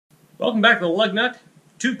Welcome back to the Lug Nut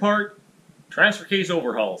 2-part transfer case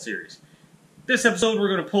overhaul series. This episode we're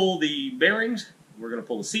going to pull the bearings, we're going to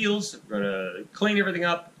pull the seals, we're going to clean everything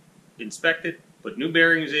up, inspect it, put new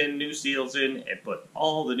bearings in, new seals in, and put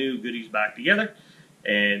all the new goodies back together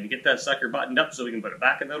and get that sucker buttoned up so we can put it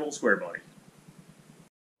back in that old square body.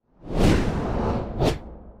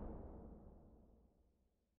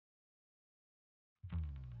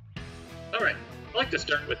 Alright, I like to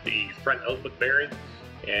start with the front output bearing,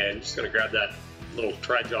 and I'm just going to grab that little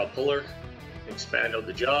tri-jaw puller, expand out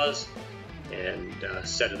the jaws, and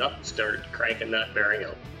set it up and start cranking that bearing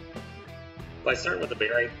out. By starting with the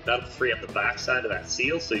bearing, that'll free up the back side of that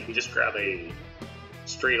seal, so you can just grab a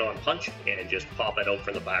straight on punch and just pop it out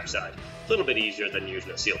from the back side. A little bit easier than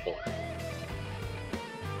using a seal puller.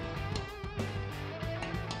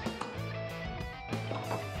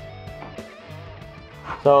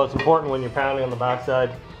 So it's important when you're pounding on the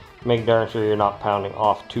backside, make darn sure you're not pounding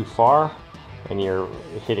off too far and you're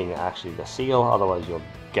hitting actually the seal, otherwise you'll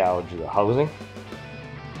gouge the housing.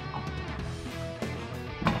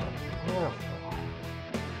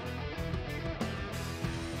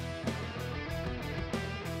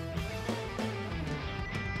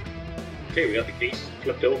 Okay, we got the case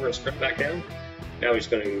flipped over and stripped back down. Now we're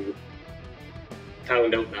just going to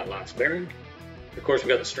pound out that last bearing. Of course, we've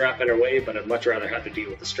got the strap in our way, but I'd much rather have to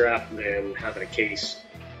deal with the strap than having a case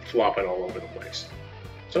flopping all over the place.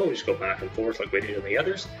 So we just go back and forth like we did in the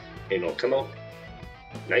others, and it'll come out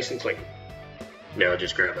nice and clean. Now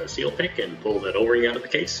just grab a seal pick and pull that O-ring out of the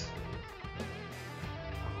case.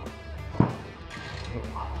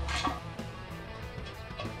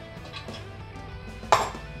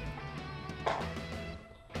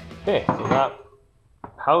 Okay, so that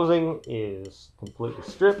housing is completely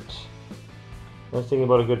stripped. Nice thing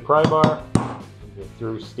about a good pry bar, you get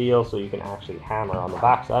through steel so you can actually hammer on the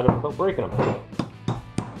back side of it without breaking them.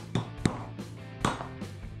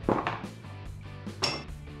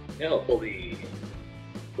 Now I'll pull the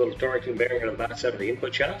little Torrington bearing on the back side of the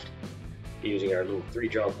input shaft using our little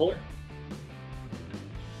 3-jaw puller.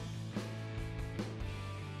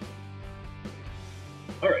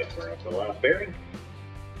 Alright, we're up to the last bearing.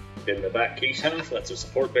 In the back case half, that's a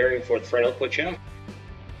support bearing for the front output shaft.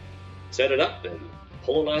 Set it up and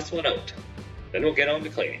pull the last one out. Then we'll get on to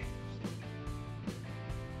cleaning.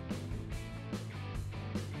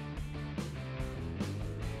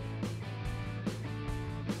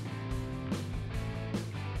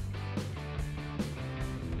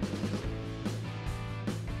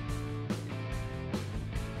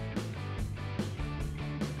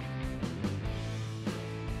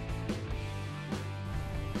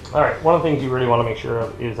 Alright, one of the things you really want to make sure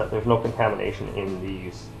of is that there's no contamination in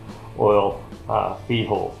these oil feed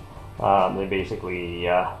holes. They basically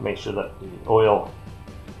make sure that the oil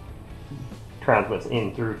transmits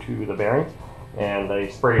in through to the bearings, and they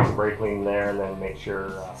spray some brake clean there, and then make sure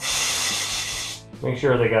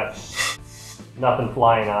they got nothing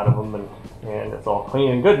flying out of them, and it's all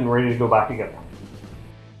clean and good and ready to go back together.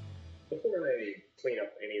 Before I clean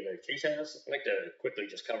up any of the case halves, I like to quickly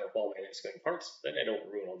just cover up all my excavating parts, then I don't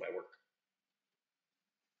ruin all my work.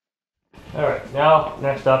 Alright, now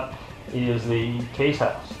next up is the case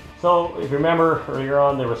halves. So if you remember earlier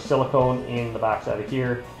on, there was silicone in the backside of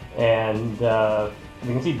here, and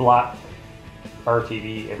you can see black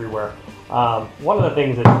RTV everywhere. One of the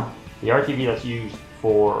things that the RTV that's used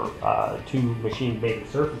for two machine-made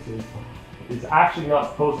surfaces is actually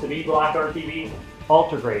not supposed to be black RTV.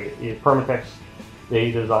 Ultra-grade is Permatex.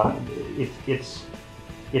 They designed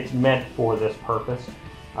it's meant for this purpose.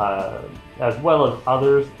 As well as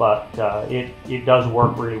others, but it does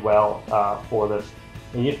work really well for this.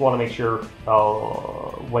 And you just want to make sure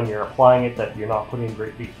when you're applying it that you're not putting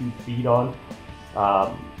great big huge bead on.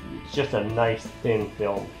 It's just a nice thin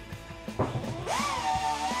film.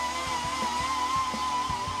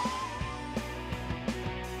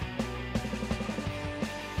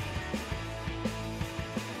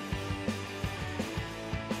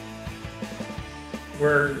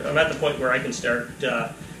 I'm at the point where I can start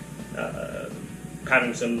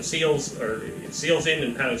pounding some seals in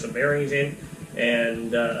and pounding some bearings in,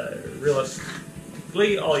 and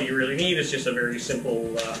realistically all you really need is just a very simple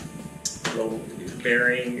little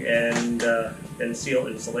bearing and seal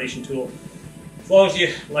installation tool. As long as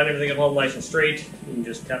you line everything up all nice and straight, you can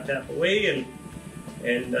just tap away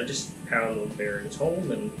and just pound those bearings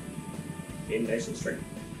home and in nice and straight.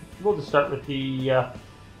 We'll just start with the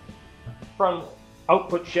front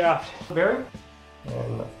output shaft bearing,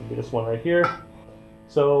 and that's going to be this one right here.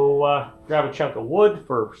 So grab a chunk of wood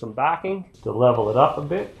for some backing to level it up a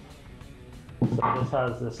bit. So this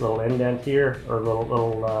has this little indent here, or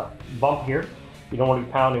little bump here, You don't want to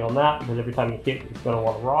be pounding on that because every time you hit, it's going to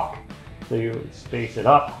want to rock. So you space it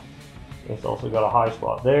up. It's also got a high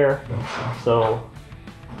spot there. So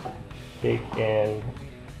take and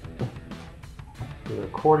do it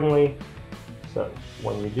accordingly. So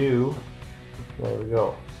when you do, there we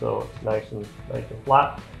go. So it's nice and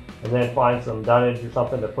flat. And then find some dunnage or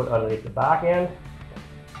something to put underneath the back end.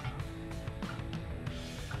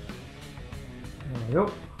 There we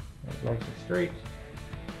go. That's nice and straight.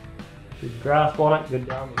 Good grasp on it, good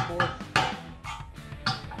down and forth.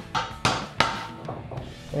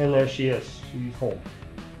 And there she is. She's home.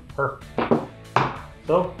 Perfect.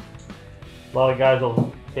 So, a lot of guys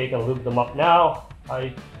will take and lube them up now.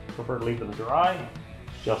 I prefer to leave them dry,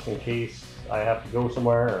 just in case I have to go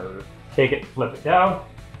somewhere or take it, flip it down,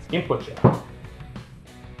 input shaft.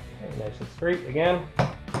 Okay, nice and straight again.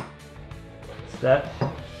 Set.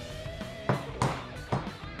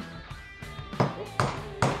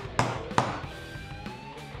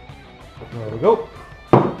 There we go.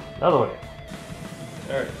 Another one.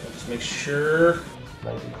 All right, let's make sure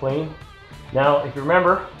nice and clean. Now, if you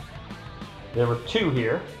remember, there were two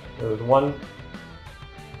here. There was one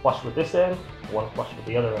flush with this end, one flush with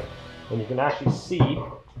the other end. And you can actually see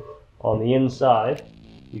on the inside,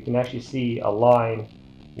 you can actually see a line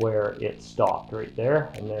where it stopped right there,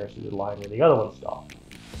 and there's the line where the other one stopped.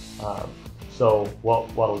 So what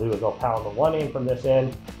I'll do is I'll pound the one end from this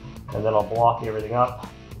end, and then I'll block everything up,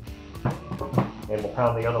 and we'll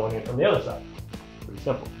pound the other one in from the other side. Pretty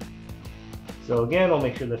simple. So again, I'll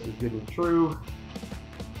make sure this is good and true.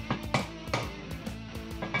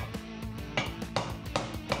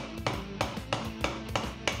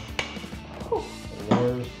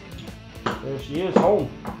 And there she is, home.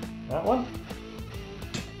 That one.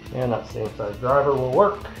 And that same size driver will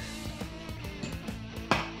work.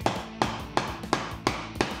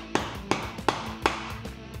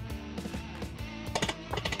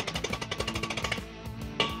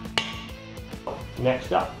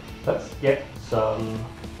 Next up, let's get some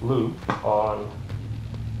lube on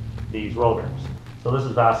these roll bearings. So this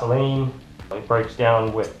is Vaseline. It breaks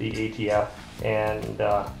down with the ATF and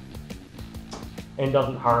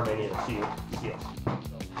doesn't harm any of the seals.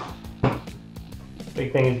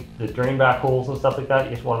 Big thing is the drain back holes and stuff like that.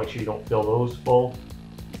 You just want to make sure you don't fill those full.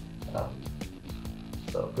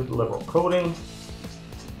 So good liberal coating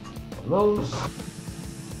on those.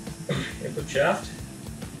 Input shaft.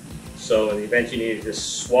 So in the event you needed to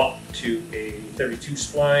swap to a 32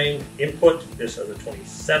 spline input, this has a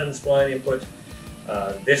 27 spline input.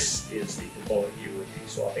 This is the component you would be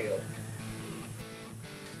swapping out.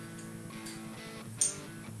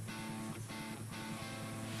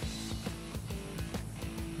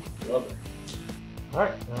 Lovely.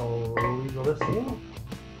 Alright, now we'll leave this in.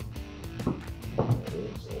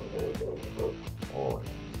 Oh,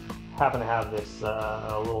 happen to have this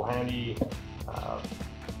little handy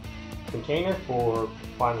container for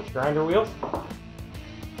spineless grinder wheels,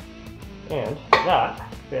 and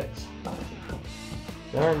that fits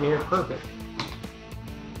darn near perfect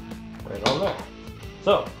right on there.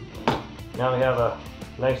 So now we have a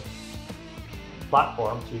nice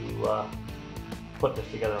platform to put this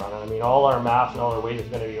together on. I mean, all our mass and all our weight is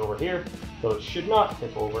going to be over here, so it should not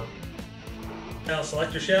tip over. Now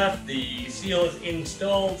selector shaft, the seal is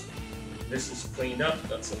installed. This is cleaned up,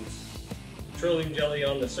 got some petroleum jelly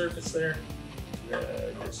on the surface there.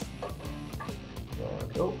 Just there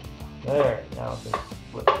we go. There, now it can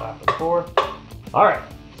flip back and forth. Alright,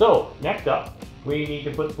 so next up, we need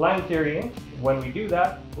to put the planetary in. When we do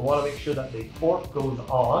that, we want to make sure that the fork goes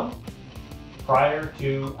on prior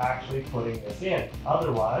to actually putting this in.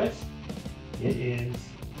 Otherwise, it is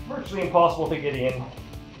virtually impossible to get in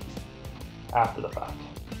after the fact.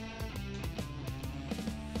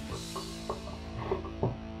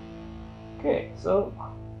 Okay, so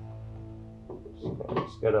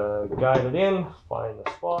just gotta guide it in, find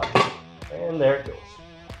the spot, and there it goes.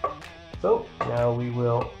 So now we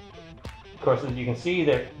will, of course, as you can see,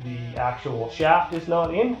 that the actual shaft is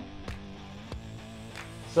not in.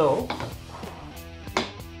 So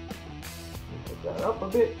put that up a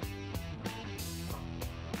bit.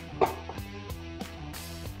 You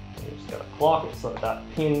just gotta clock it so that that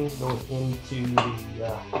pin goes into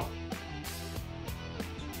the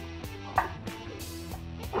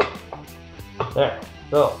there.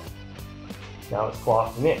 So now it's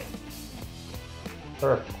clocking in.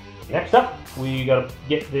 Perfect. Next up, we gotta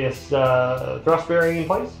get this thrust bearing in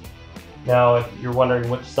place. Now, if you're wondering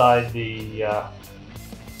which side the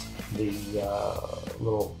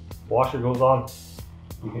little washer goes on,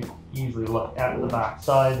 you can easily look at the back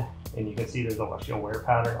side, and you can see there's almost a wear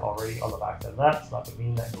pattern already on the back side of that. It's not gonna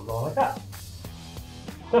mean that goes on like that.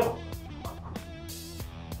 Simple.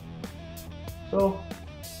 so.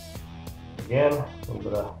 Again, a little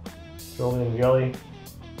bit of petroleum jelly.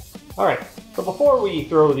 Alright, so before we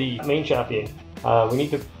throw the main shaft in, we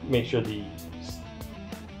need to make sure the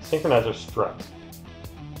synchronizer struts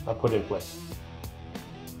are put in place.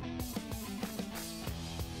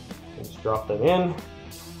 Just drop them in.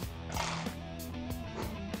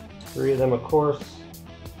 3 of them, of course.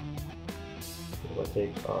 We'll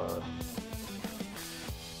take our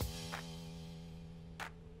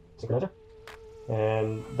synchronizer.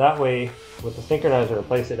 And that way, with the synchronizer in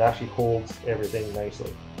place, it actually holds everything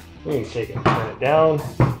nicely. We can take it, turn it down.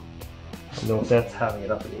 No sense having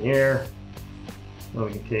it up in the air. Then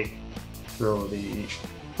we can throw the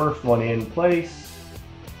first one in place.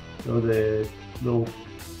 Throw the little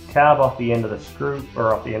tab off the end of the screw,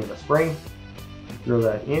 or off the end of the spring. Throw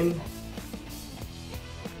that in.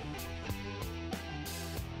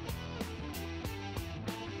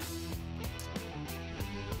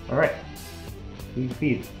 All right. Easy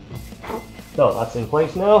peasy. So that's in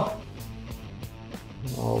place now,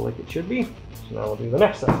 all like it should be. So now we'll do the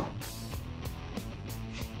next step.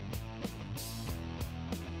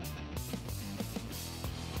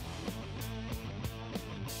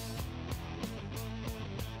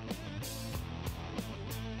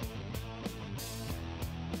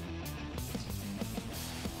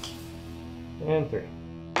 And 3. There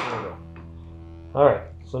we go. All right,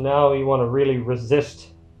 so now you want to really resist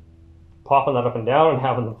popping that up and down and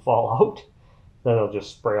having them fall out. Then it'll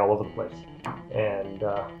just spray all over the place. And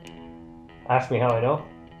ask me how I know?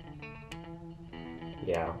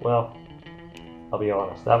 Yeah, well, I'll be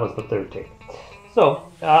honest, that was the 3rd take. So,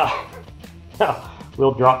 now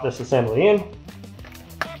we'll drop this assembly in.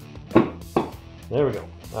 There we go.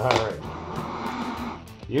 All right.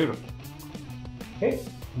 Beautiful. Okay,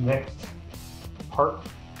 next part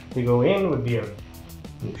to go in would be a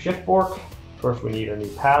new shift fork. Of course, we need our new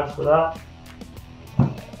pads for that.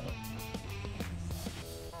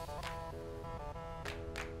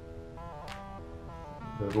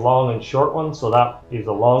 There's long and short ones, so that is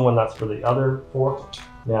a long one, that's for the other fork.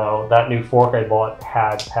 Now, that new fork I bought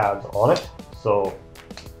had pads on it, so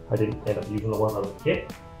I didn't end up using the one on the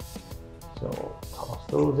kit. So, toss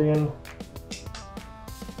those in.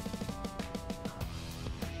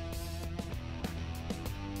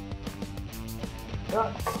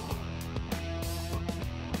 There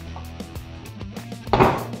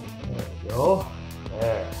we go.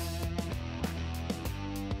 There.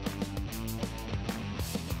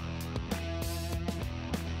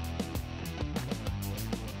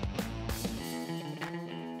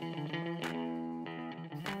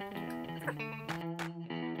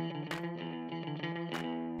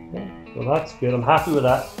 Okay, so that's good. I'm happy with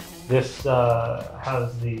that. This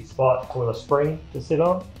has the spot for the spring to sit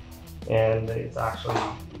on, and it's actually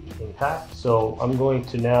intact. So I'm going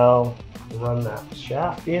to now run that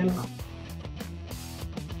shaft in.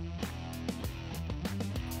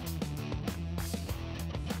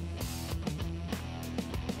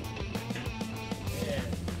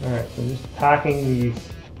 Alright, so just packing these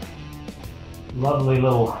lovely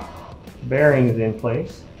little bearings in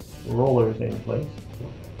place, rollers in place,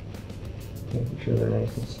 making sure they're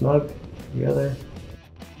nice and snug together.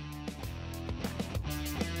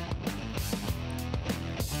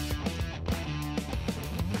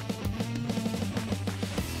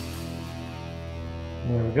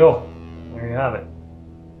 There we go. There you have it.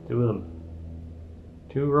 2 of them.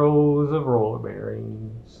 2 rows of roller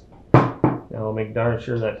bearings. Now I'll make darn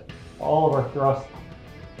sure that all of our thrust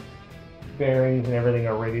bearings and everything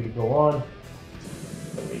are ready to go on.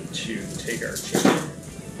 We need to take our chain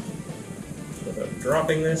without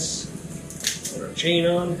dropping this. Put our chain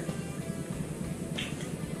on.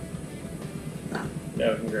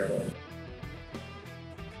 Now we can grab on.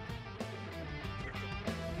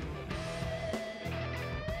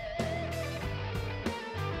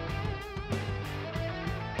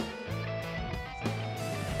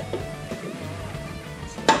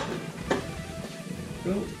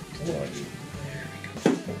 There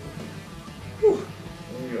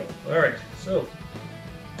we go. All right, so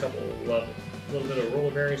a couple of little bit of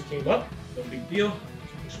roller bearings came up. No big deal.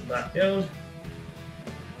 Push them back down.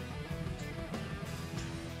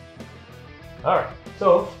 All right,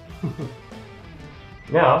 so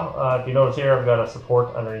now if you notice here, I've got a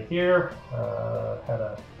support underneath here.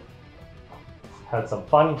 Had some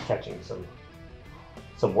fun catching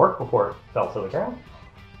some work before it fell to the ground.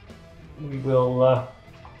 We will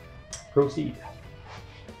proceed.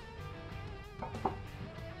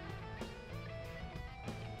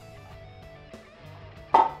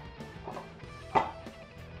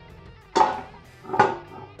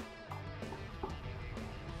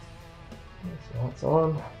 So that's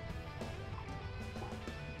on.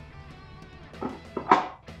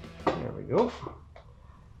 go.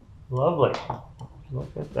 Lovely. Look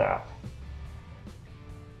at that.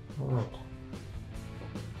 All right.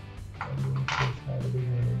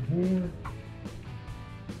 Here.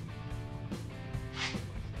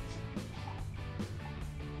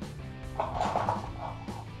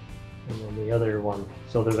 And then the other one.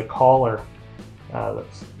 So there's a collar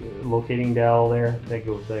that's locating dowel there that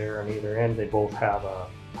goes there on either end. They both have a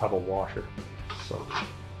washer. So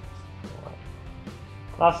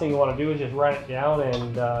last thing you want to do is just run it down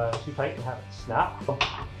and too tight and have it snap. There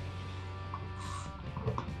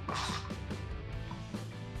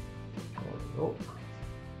we go.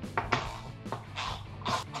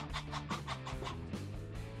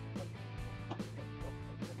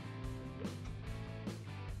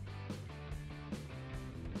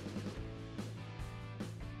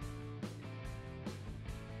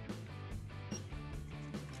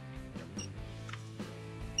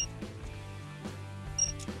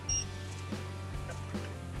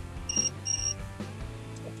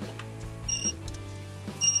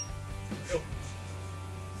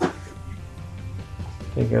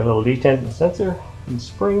 Take your little detent sensor and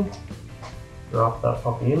spring, drop that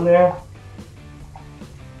puppy in there,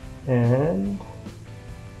 and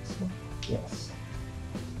yes,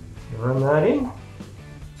 run that in.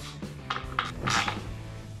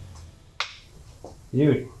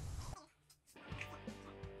 Beauty.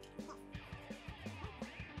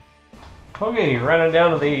 Okay, running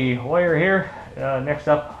down to the wire here. Next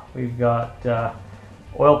up, we've got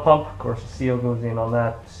oil pump. Of course, the seal goes in on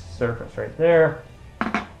that surface right there.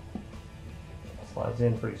 Slides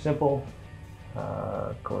in pretty simple.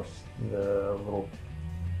 Of course, the little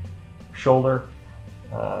shoulder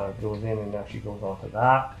goes in and actually goes onto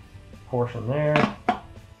that portion there.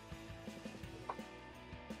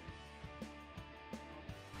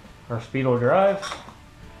 Our speedo drive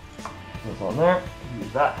goes on there.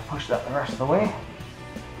 Use that to push that the rest of the way.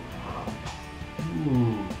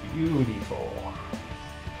 Ooh, beautiful.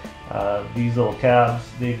 These little tabs,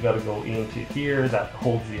 they've got to go into here. That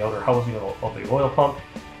holds the outer housing of the oil pump.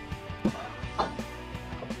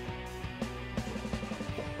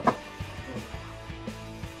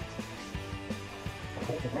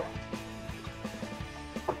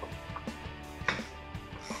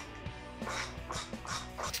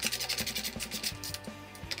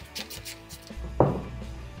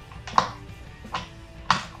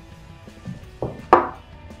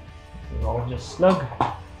 This is all just snug.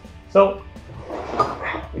 So,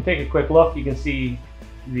 we take a quick look, you can see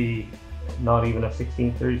the not even a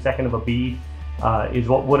 16th, 32nd of a bead is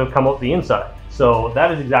what would have come out the inside. So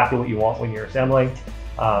that is exactly what you want when you're assembling.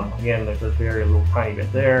 Again, there's a very little tiny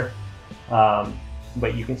bit there,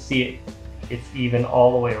 but you can see it's even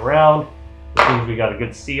all the way around. As soon as we got a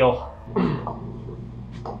good seal.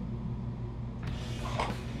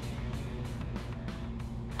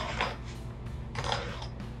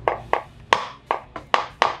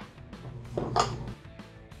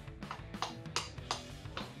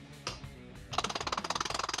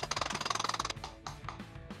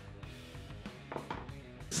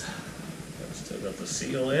 Still got the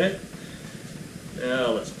seal in it.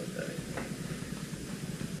 Now let's put that in.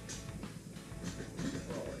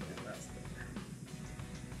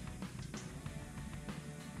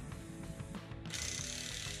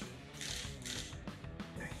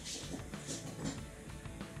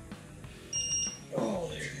 Oh,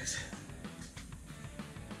 there it is.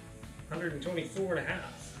 124.5.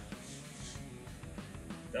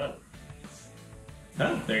 Done.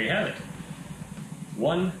 Oh, there you have it.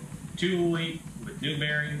 208 with new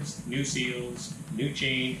bearings, new seals, new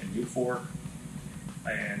chain, and new fork,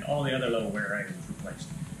 and all the other little wear items replaced.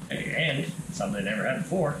 And something I never had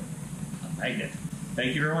before, a magnet.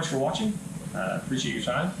 Thank you very much for watching. Appreciate your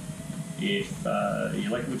time. If you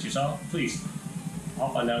liked what you saw, please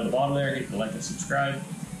hop on down to the bottom there, hit the like and subscribe,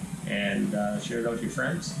 and share it out with your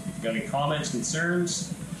friends. If you've got any comments,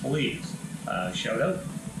 concerns, please shout out.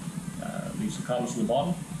 Leave some comments in the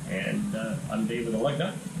bottom. And I'm Dave with a Like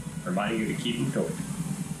Nut, reminding you to keep them toque.